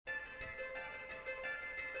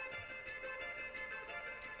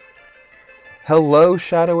Hello,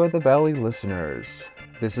 Shadow of the Valley listeners.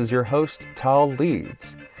 This is your host, Tal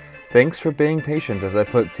Leeds. Thanks for being patient as I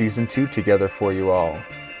put Season 2 together for you all.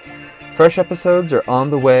 Fresh episodes are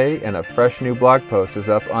on the way, and a fresh new blog post is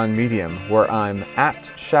up on Medium, where I'm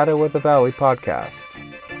at Shadow of the Valley Podcast.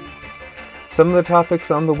 Some of the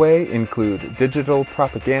topics on the way include digital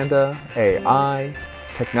propaganda, AI,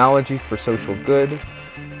 technology for social good,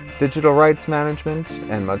 digital rights management,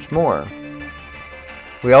 and much more.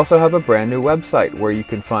 We also have a brand new website where you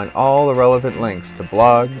can find all the relevant links to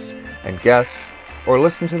blogs and guests, or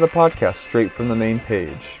listen to the podcast straight from the main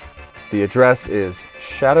page. The address is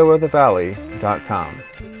shadowofthevalley.com.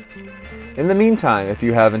 In the meantime, if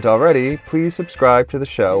you haven't already, please subscribe to the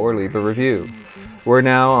show or leave a review. We're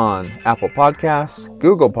now on Apple Podcasts,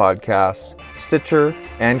 Google Podcasts, Stitcher,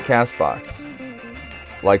 and CastBox.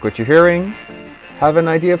 Like what you're hearing? Have an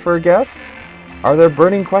idea for a guest? Are there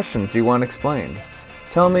burning questions you want explained?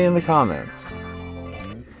 Tell me in the comments.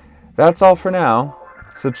 That's all for now.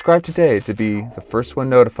 Subscribe today to be the first one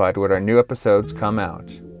notified when our new episodes come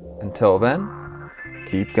out. Until then,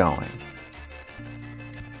 keep going.